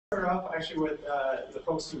start off actually with the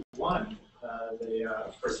folks who won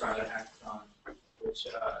the first round of hackathon, which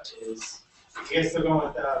is, you guys still going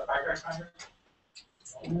with Bike Rack Finder?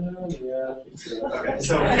 Yeah. Okay,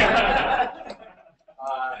 so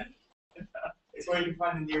it's where you can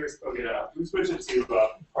find the nearest Pokemon. Yeah, we switched it to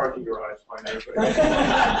parking garage finder.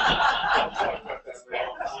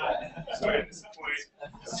 Sorry at this point.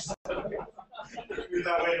 We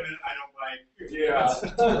thought, wait a minute, I don't bike. Yeah.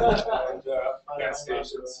 And gas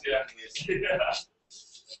stations. Yeah. Yeah.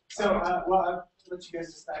 So, well, I'll let you guys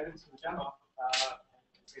just dive into the demo.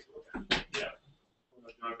 Take a look at it. Yeah.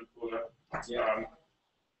 John can pull it up. Yeah.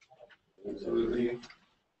 Absolutely.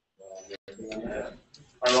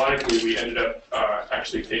 Ironically, we ended up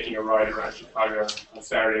actually taking a ride around Chicago on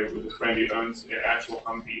Saturday with a friend who owns an actual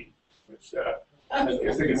Humvee, which I think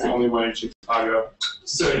it's the only one in Chicago.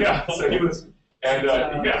 So yeah, so he was, and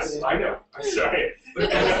yes, I know. I'm sorry. It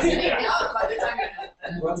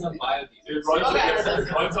runs on biodiesel. It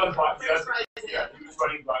runs on biodiesel. Yeah, he was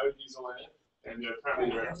running biodiesel in it, and apparently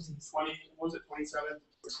there are 27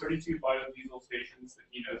 or 32 biodiesel stations that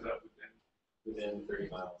he knows of Within 30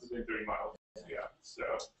 miles. Within 30 miles. Yeah. So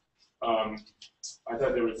I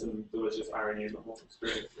thought there was some delicious irony in the whole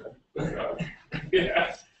experience.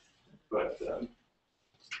 Yeah. But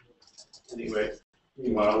anyway,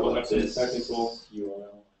 meanwhile, we'll have some technical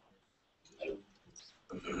URL.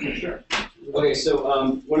 Sure. Okay,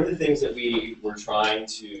 so one of the things that we were trying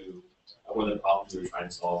to, one of the problems we were trying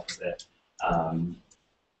to solve is that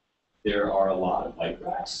there are a lot of bike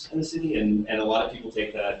racks in the city, and a lot of people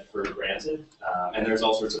take that for granted. And there's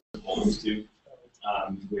all sorts of homes too,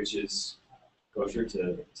 which is kosher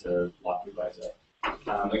to lock your bikes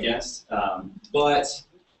up against. But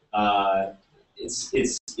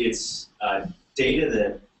it's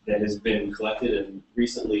data that has been collected and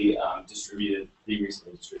recently distributed,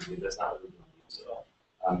 recently distributed. That's not really being used at all,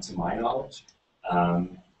 to my knowledge.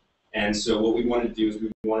 And so what we wanted to do is we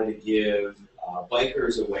wanted to give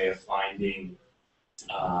bikers a way of finding,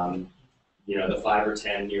 the 5 or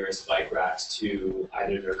 10 nearest bike racks to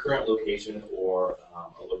either their current location or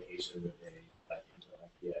a location that they like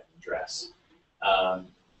the address.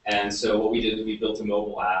 And so what we did is we built a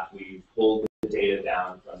mobile app. We pulled the data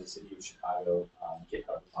down from the City of Chicago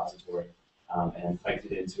GitHub repository and piped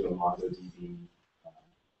it into a MongoDB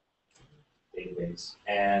database.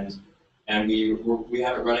 And we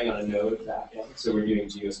have it running on a Node backend, so we're doing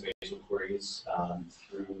geospatial queries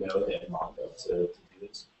through Node and Mongo to do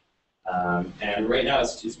this. And right now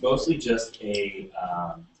it's mostly just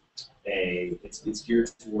it's geared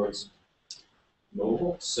towards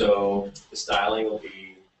mobile, so the styling will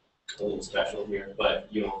be a little special here, but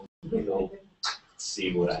you'll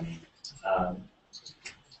see what I mean.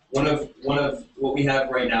 One of what we have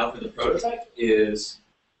right now for the prototype is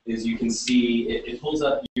you can see it pulls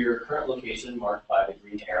up your current location marked by the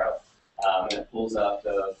green arrow, and it pulls up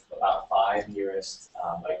about 5 nearest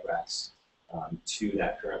bike racks to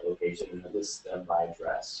that current location, and it lists them by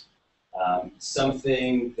address.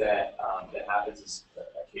 Something that happens is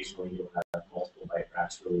occasionally you'll have multiple bike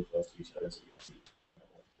racks really close to each other, so you'll see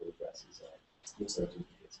multiple addresses. Looks like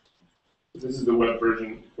duplicates. This is the web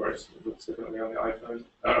version, of course. It looks differently on the iPhone.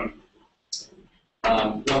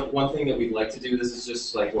 One thing that we'd like to do, this is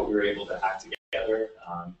just like what we were able to hack together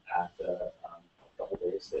at the couple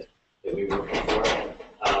days that we were working for.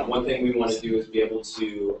 One thing we want to do is be able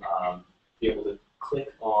to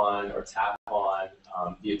click on or tap on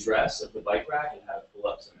the address of the bike rack and have it pull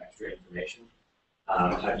up some extra information.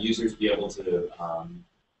 Have users be able to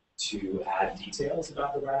add details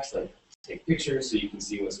about the racks, like take pictures so you can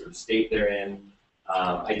see what sort of state they're in.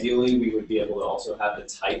 Ideally, we would be able to also have the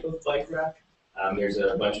type of bike rack. There's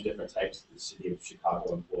a bunch of different types that the City of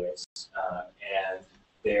Chicago employs, and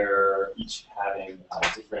they're each having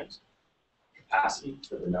different capacity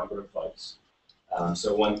for the number of bikes.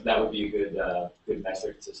 So that would be a good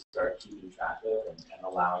metric to start keeping track of and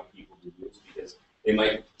allowing people to use, because they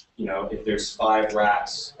might, if there's 5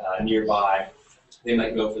 racks nearby, they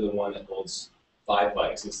might go for the one that holds 5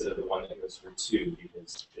 bikes instead of the one that goes for 2,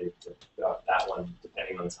 because that one,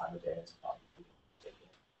 depending on the time of day, is probably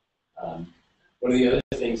taken. One of the other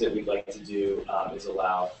things that we'd like to do is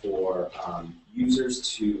allow for users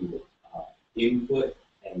to input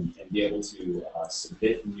and be able to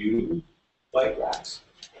submit new bike racks.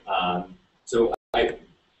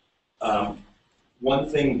 One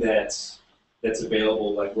thing that's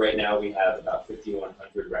available, like right now we have about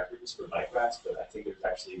 5,100 records for bike racks, but I think there's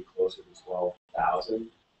actually closer to 12,000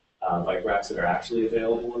 bike racks that are actually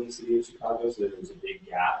available in the City of Chicago, so there's a big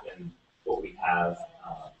gap in what we have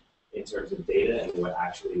in terms of data and what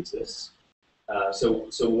actually exists. So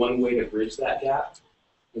one way to bridge that gap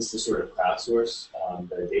is to sort of crowdsource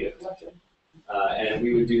the data collection. And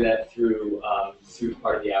we would do that through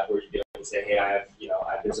part of the app where you'd be able to say, hey,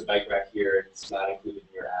 there's a bike rack here. It's not included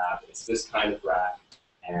in your app. It's this kind of rack,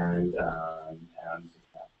 and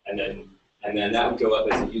then that would go up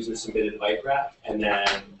as a user submitted bike rack, and then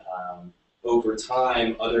over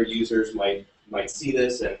time, other users might see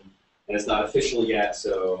this, and it's not official yet,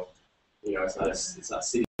 so it's not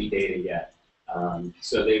city data yet.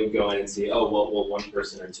 So they would go in and see, oh, well, one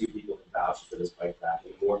person or two people can vouch for this bike rack,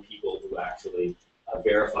 and the more people who actually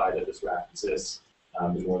verify that this rack exists,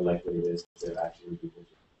 the more likely it is to actually be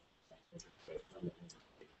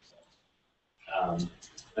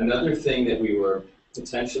another thing that we were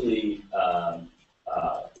potentially,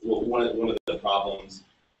 one of the problems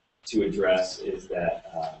to address is that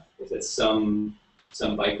some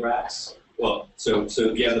bike racks, well, so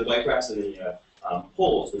you have the bike racks and then you have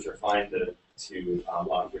poles, which are fine to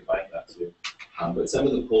lock your bike up to, but some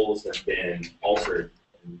of the poles have been altered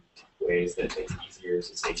in ways that make it easier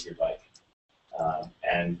to take your bike.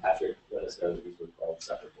 And Patrick let us know that these were called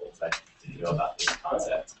separate poles. I didn't know about this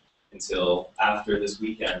concept until after this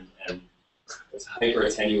weekend, and was hyper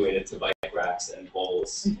attenuated to bike racks and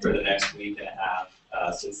poles for the next week and a half.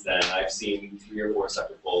 Since then, I've seen 3 or 4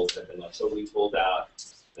 separate poles that have been totally pulled out.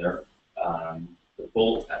 The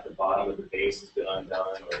bolt at the bottom of the base has been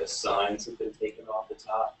undone, or the signs have been taken off the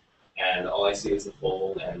top, and all I see is the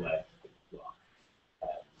pole and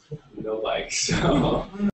no bike. So,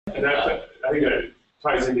 and I think that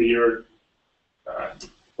ties into your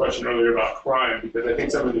question earlier about crime, because I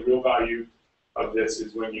think some of the real value of this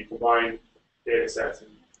is when you combine data sets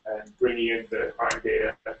and bringing in the crime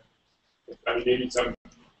data. I mean, maybe some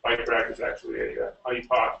bike rack is actually a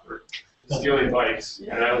honeypot for stealing bikes,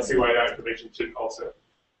 and I don't see why that information shouldn't also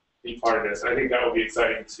be part of this. I think that would be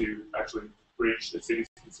exciting to actually bridge the city's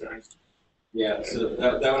concerns. Yeah, so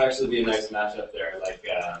that would actually be a nice matchup there,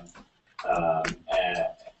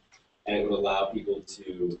 and it would allow people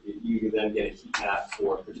to, you could then get a heat map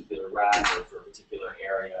for a particular rack or for a particular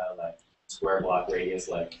area, like square block radius,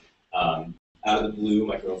 out of the blue,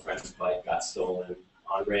 my girlfriend's bike got stolen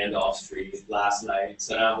on Randolph Street last night.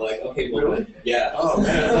 So now I'm like, okay, well, really? Yeah. Oh,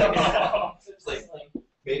 man. It's like,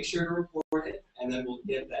 make sure to report it, and then we'll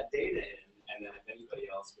get that data in, and then if anybody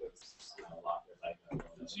else goes, lock their bike up.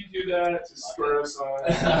 Did you do that to spur us on?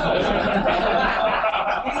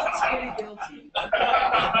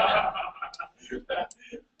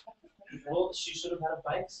 Well, she should have had a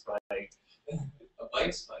bike spike. A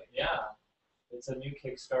bike spike? Yeah. It's a new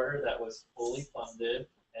Kickstarter that was fully funded,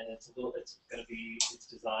 and it's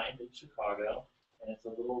designed in Chicago, and it's a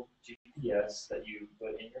little GPS that you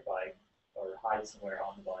put in your bike or hide somewhere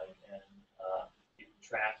on the bike, and you can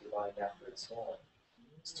track your bike after it's stolen.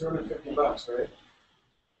 It's $250, right?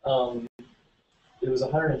 It was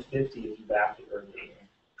 $150 if you backed it early.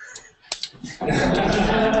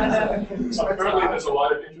 So apparently there's a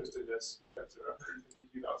lot of interest in this. That's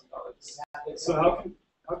 $150,000. So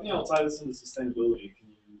how can y'all tie this into sustainability? Can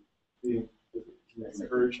you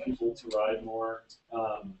encourage people to ride more?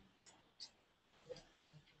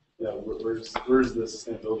 Where's the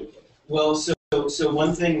sustainability? Well, so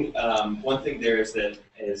one thing there is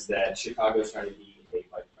that Chicago is trying to be a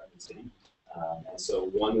bike-friendly city, and so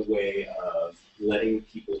one way of letting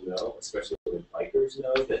people know, especially when bikers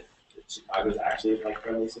know, that Chicago is actually a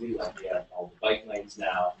bike-friendly city, like we have all the bike lanes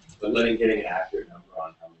now, but getting an accurate number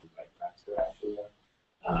on how many bike racks there actually are.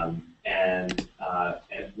 And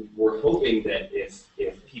we're hoping that if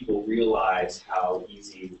people realize how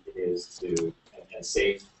easy it is to and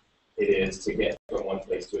safe it is to get from one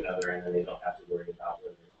place to another, and then they don't have to worry about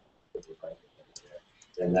where they're bike there,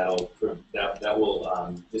 then that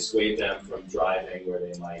will dissuade them from driving where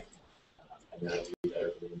they might, and that'll be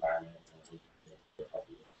better for the environment.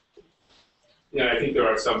 Yeah, I think there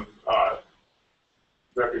are some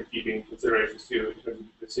record-keeping considerations too, in terms of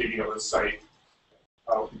the city being able to cite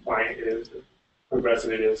how compliant it is, how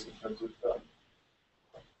progressive it is in terms of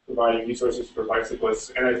providing resources for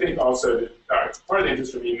bicyclists. And I think also that part of the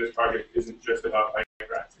interest for me in this project isn't just about bike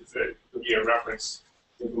racks, it's that it'll be a reference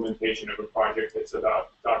implementation of a project that's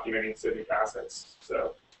about documenting civic assets.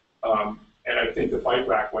 So, and I think the bike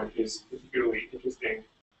rack one is particularly interesting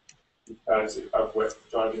because of what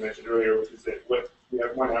Jonathan mentioned earlier, which is that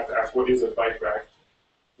one have to ask, what is a bike rack?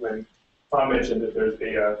 When Tom mentioned that there's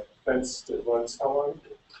a fence that runs how long?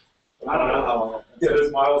 I don't know how long. Yeah,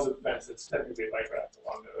 there's miles of fence that's technically a bike rack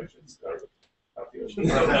along the oceans, or not the ocean.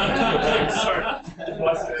 Sorry,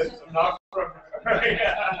 busted. I'm not from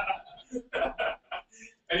there.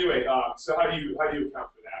 Anyway, so how do you account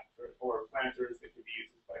for that for planters that could be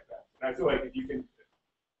used as bike racks? And I feel like if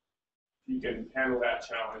you can handle that that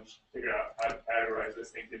challenge, figure out how to categorize those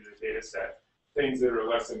things into the data set. Things that are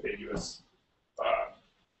less ambiguous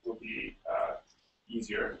will be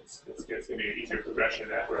easier. It's going to be an easier progression in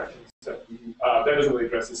that direction. So that doesn't really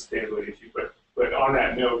address the sustainability issue, but on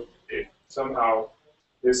that note, if somehow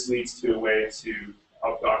this leads to a way to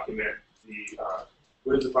help document the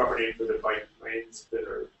what is the proper name for the bike lanes that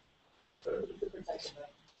are protected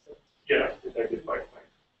bike lane.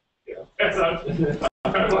 Yeah, that's not. I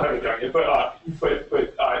haven't done it, but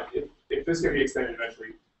if this can be extended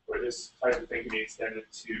eventually, or this type of thing can be extended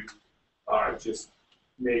to just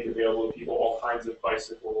make available to people all kinds of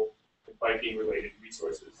bicycle and biking related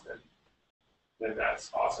resources, then that's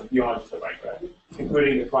awesome beyond just the bike rack,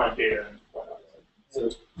 including the crime data and whatnot.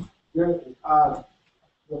 So,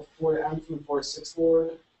 before the M246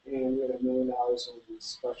 Lord, and we had $1 million of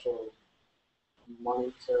special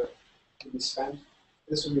money to be spent.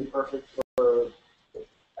 This would be perfect for,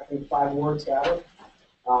 I think, 5 wards got it.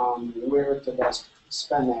 Where to best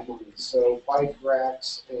spend that money. So bike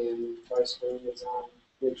racks and bicycle is on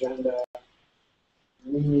the agenda.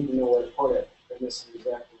 We need to know where to put it, and this is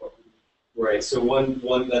exactly what we need. Right. So one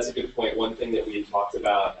that's a good point. One thing that we had talked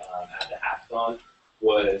about at the hackathon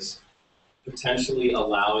was potentially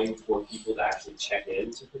allowing for people to actually check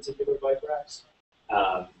in to particular bike racks.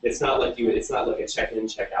 It's not like a check-in,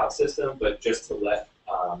 check-out system, but just to let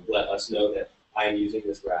us know that I'm using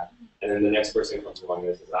this rack, and then the next person comes along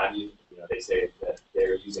and says I'm using. They say that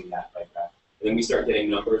they're using that bike rack, and then we start getting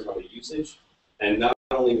numbers on the usage. And not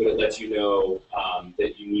only would it let you know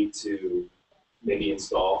that you need to maybe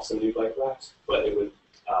install some new bike racks, but it would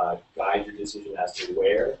guide your decision as to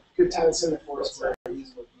where. Good time to send it Foursquare.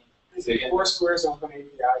 Foursquare's open API.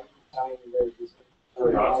 You can tie in very easily.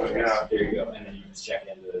 Awesome, yeah. There you go, and then you just check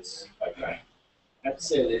into this bike rack. I have to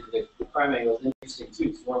say that the crime angle is interesting too,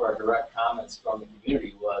 because one of our direct comments from the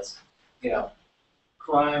community was,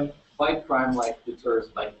 bike crime like deters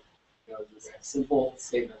bike. Just a simple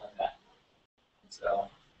statement like that. So,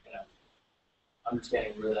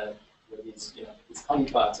 understanding where these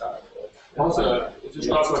honeypots are. Also, it just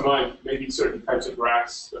crossed my mind, maybe certain types of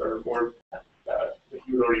racks are more, that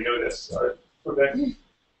you would already know this, are prevent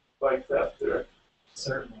bike theft.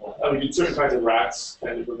 Certain Certain kinds of racks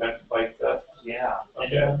tend to prevent bike theft. Yeah,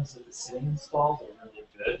 Okay. and ones that the city installs are really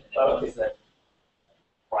good, and ones that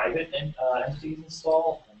private entities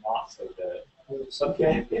install are not so good.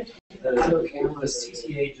 Okay. The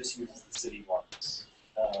CTA just uses the city ones,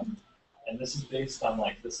 and this is based on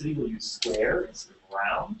the city will use square instead of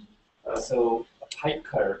round. So a pipe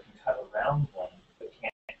cutter can cut a round one, but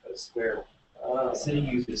can't cut a square one. The city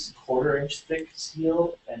uses 1/4-inch thick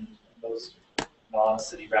steel, and most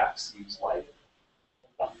non-city racks use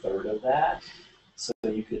a third of that. So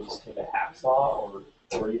you could just take a hacksaw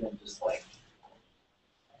or even just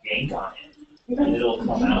yank on it, and it'll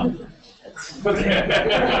come out.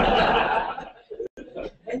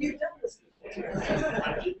 And you've done this before. I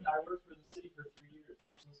worked for the city for 3 years.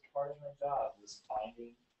 This was part of my job, was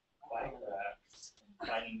finding bike racks and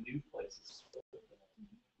finding new places to put them.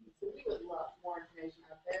 So we would love more information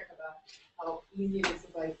out there about how easy it is to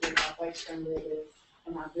bike here, how bike friendly it is,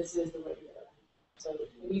 and how this is the way to go. So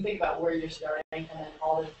when you think about where you're starting and then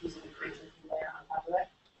all the pieces of creatures from there on top of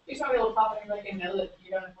that, you just want to be able to pop in and know that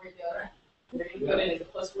you're going to before you the other. Where you put it is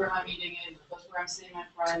close to where I'm eating it, close to where I'm sitting in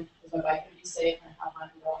front, is my bike going to be safe, and how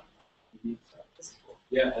I'm going. So this is cool.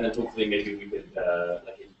 Yeah, and then hopefully maybe we could it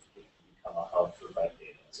could become a hub for bike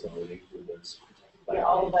data. So we include those protected bike Yeah,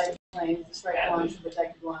 all the lanes. bike lanes, the striped ones, the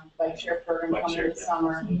protected ones, bike share program Bike coming share, this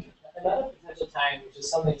summer. absolutely. Another potential time, which is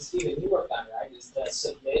something Steven, you worked on, right, is to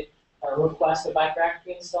submit or request a bike rack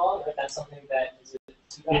be installed, if that's something that is it.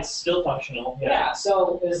 It's still functional. Yeah,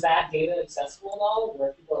 so is that data accessible though,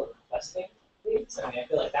 where people are requesting these? I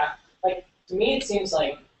feel like that, to me it seems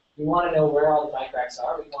like we want to know where all the bike racks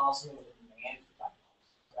are, but we want to also know the demand for bike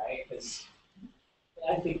racks, right? Because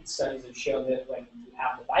I think studies have shown that when you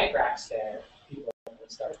have the bike racks there, people are going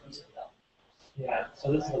to start using them. Yeah,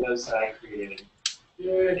 so this is a website I created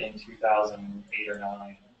in 2008 or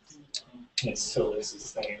 9. And it still is the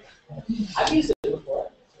same. I've used it before.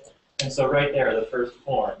 And so right there, the first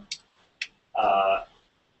form,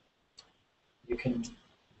 you can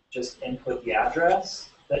just input the address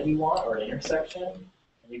that you want or an intersection,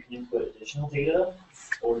 and you can input additional data,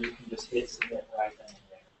 or you can just hit submit right then and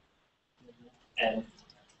there. And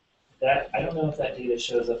that, I don't know if that data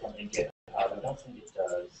shows up on the GitHub. I don't think it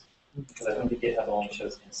does, because I think the GitHub only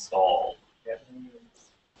shows installed.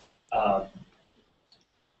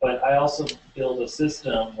 But I also build a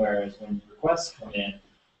system whereas when requests come in,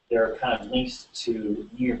 there are kind of links to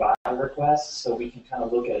nearby requests, so we can kind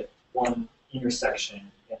of look at one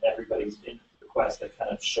intersection and everybody's request requests that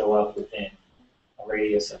kind of show up within a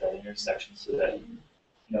radius of that intersection, so that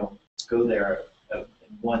you go there in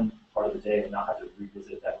one part of the day and not have to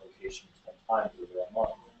revisit that location 10 times over that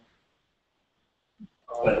month.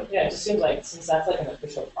 But yeah, it just seems like since that's like an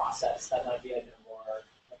official process, that might be like a more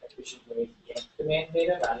like efficient way to get demand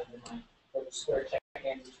data rather than like those square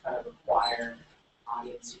check-ins which kind of require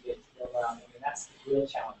audience to get to know about. I mean, that's the real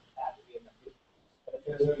challenge with that to be effective. But if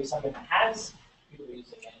there's going to be something that has people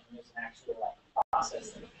using it and there's an actual like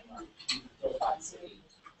process that can built by the city,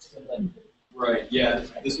 so like, Right. Yeah.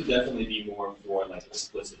 This would definitely be more for like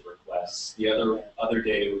explicit requests. The other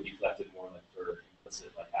data would be collected more like for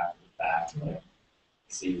implicit, like after the fact, like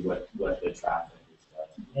see what the traffic is.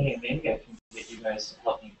 hey, maybe I can get you guys to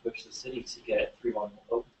help me push the city to get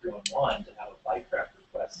 311 to have a bike rack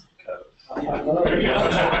request code.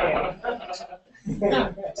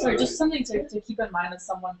 So just something to keep in mind as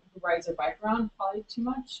someone who rides their bike around probably too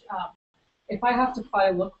much. If I have to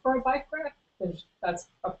probably look for a bike rack, I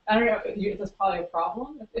don't know, that's probably a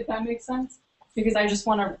problem, if that makes sense. Because I just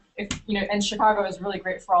want to, and Chicago is really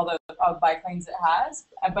great for all the bike lanes it has,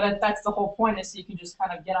 but that's the whole point, is so you can just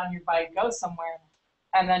kind of get on your bike, go somewhere,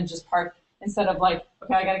 and then just park, instead of like,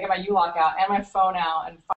 okay, I got to get my U-lock out and my phone out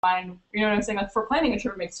and find, you know what I'm saying? Like for planning a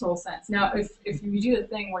trip, it makes total sense. Now, if you do the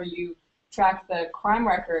thing where you track the crime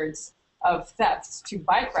records of thefts to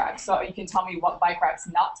bike racks, so you can tell me what bike racks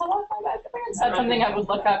not to lock my bike against, that's something I would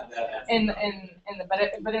look up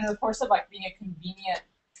but in the course of like being a convenient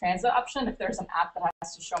transit option, if there's an app that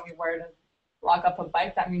has to show me where to lock up a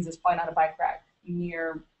bike, that means it's probably not a bike rack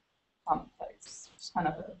near some place. Just kind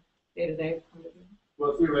of a day-to-day point of view.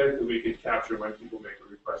 Well, theoretically, we could capture when people make a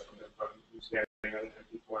request from their phone, who's standing on an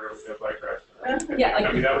empty corner with their bike rack. Yeah, like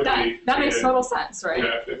I mean, that makes total sense, right?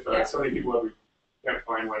 Yeah, if so many people can't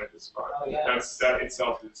find one at this spot, that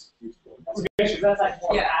itself is useful. that's like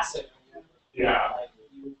more passive. Yeah. Like,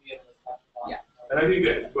 you would be able to Yeah. And I think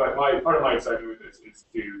that, but part of my excitement with this is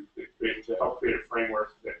to help create a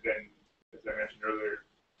framework that then, as I mentioned earlier,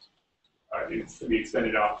 needs to be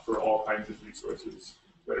extended out for all kinds of resources,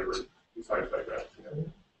 whatever, besides bike racks,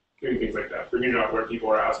 doing things like that, bringing it out where people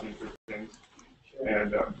are asking for things,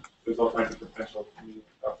 and there's all kinds of potential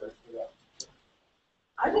out there for that.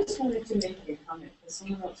 I just wanted to make a comment, because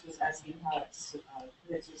someone else was asking how it's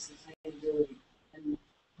connects with sustainability, and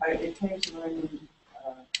it came to learning,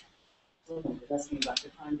 asking about the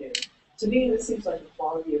crime data. To me, this seems like the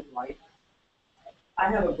quality of life. I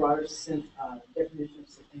have a broader definition of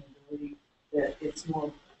sustainability, that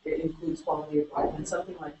it includes quality of life, and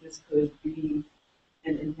something like this could be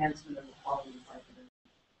an enhancement of the quality of life.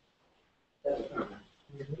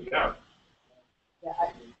 Yeah. Yeah,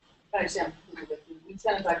 I understand. We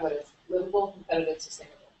tend to talk about it as livable, competitive,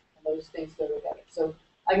 sustainable, and those things go together. So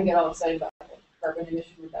I can get all excited about the carbon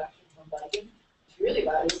emission reduction from biking. What's really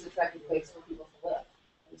about it is an attractive place for people to live.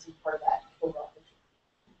 And this is part of that overall picture.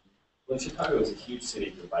 Well, Chicago is a huge city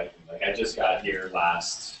for biking. Like I just got here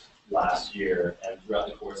last year, and throughout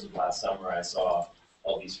the course of last summer, I saw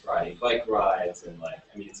all these Friday bike rides, and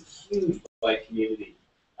it's a huge bike community.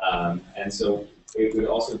 And so it would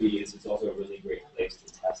also it's also a really great place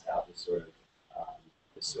to test out this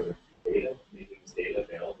sort of data, making this data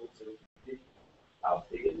available to the community, how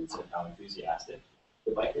big it is and how enthusiastic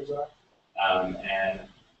the bikers are. And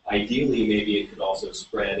ideally, maybe it could also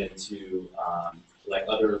spread into like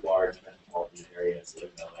other large metropolitan areas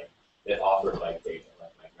that offer bike data,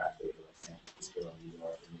 like rack data, like San Francisco and New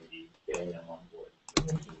York, and maybe getting them on board.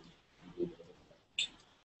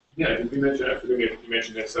 Yeah, did we mention, I forget if you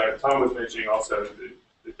mentioned this, Tom was mentioning also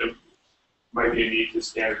that there might be a need to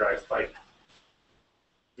standardize bike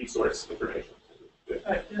resource information.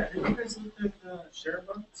 Have you guys looked at share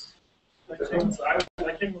boats? I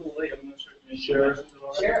came a little late, I'm not sure if you mentioned it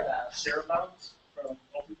already. Share boats from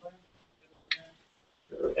OpenGov.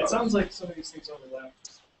 It sounds like some of these things overlap.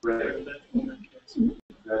 Right.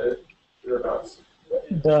 Thereabouts.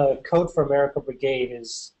 The Code for America Brigade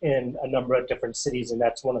is in a number of different cities, and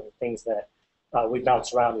that's one of the things that we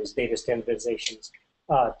bounce around is data standardizations.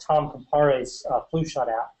 Tom Campare's flu shot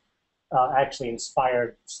app actually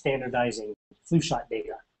inspired standardizing flu shot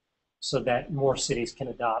data so that more cities can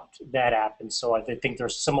adopt that app, and so I think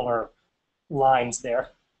there's similar lines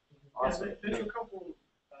there. Awesome. There's a couple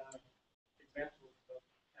examples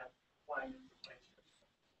of applying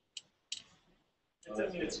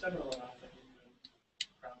information. It's done a lot.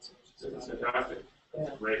 It's fantastic.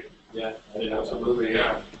 It's great. Yeah, I didn't know. Absolutely,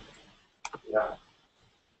 yeah. Yeah.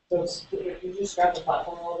 So if you just grab the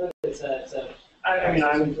platform a little bit, I mean,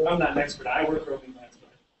 I'm not an expert. I work for OpenGov,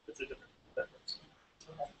 but it's a different reference.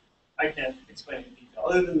 Okay. I can't explain in detail,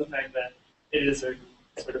 other than the fact that it is a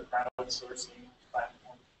sort of crowdsourcing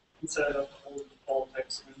and set it up to hold all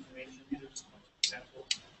types of information. These are just a bunch of examples.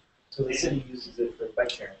 So the city uses it for bike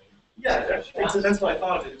sharing. Yeah, that's what I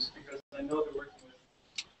thought it is, because I know they're working with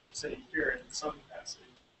the city here in some capacity.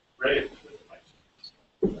 Right. With the bike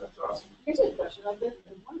sharing. That's awesome. Here's a question on this.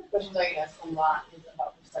 One of the questions I get asked a lot is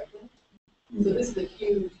about recycling. So this is a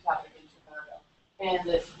huge topic in Chicago, and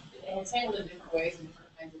it's handled in different ways in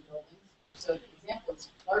different kinds of buildings. So the example is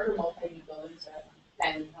larger multi-unit buildings that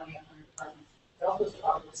have 10, 20, 100 apartments. They're also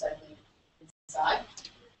supposed to recycling inside.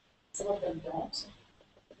 Some of them don't.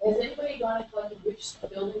 Has anybody gone and collected which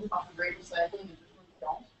buildings offer great recycling and which ones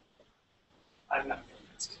don't? I'm not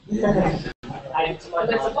convinced.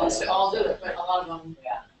 They're supposed to all do it, but a lot of them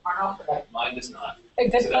aren't offered. Mine does not.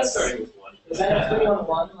 Like So that's starting with one. Is that a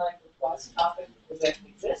 3-on-1 like request topic? Does that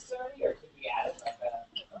exist already, or could we add it like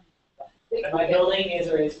a? My building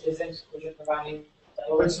isn't providing.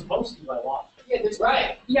 Well, it's supposed to by law. Yeah, there's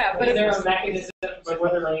Right. Yeah, but Is there a mechanism? But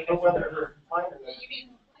whether they're compliant or not, You mean,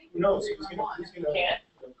 who knows? Who's gonna Can't.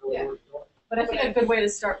 go Yeah. door to door? But I think a good way to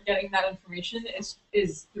start getting that information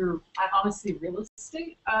is through honestly real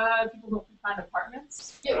estate. People who find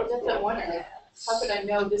apartments. yeah, but that's what I'm wondering. Like, how could I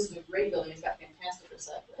know this is a great building? It's got fantastic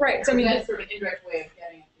recycling. Right. So I mean, That's sort of an indirect way of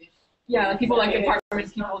getting it. yeah, like people like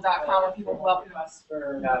apartmentspeople.com or people who help you.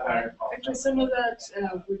 Actually, some of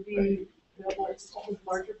that would be available in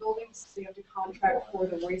larger buildings, so you have to contract for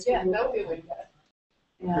the waste Yeah, removal. that would be a way to get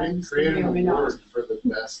it. And Create may or an may not. award for the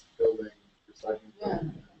best building recycling. Yeah.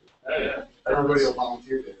 Oh, yeah. Everybody will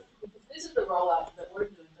volunteer to do it. This is the rollout that we're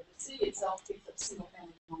doing, but the city itself picks up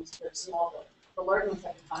single-family homes for small buildings. The large ones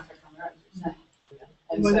have to contract on their own, as you're saying.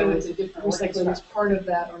 And so Whether it's a different working recycling is structure. part of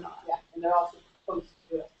that or not. Yeah, and they're also supposed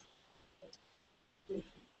to do it.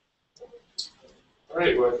 All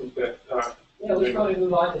right, well, I think that, Yeah, we should probably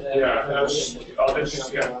move on to the. yeah, I'll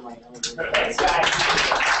just, yeah. Thanks,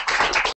 guys.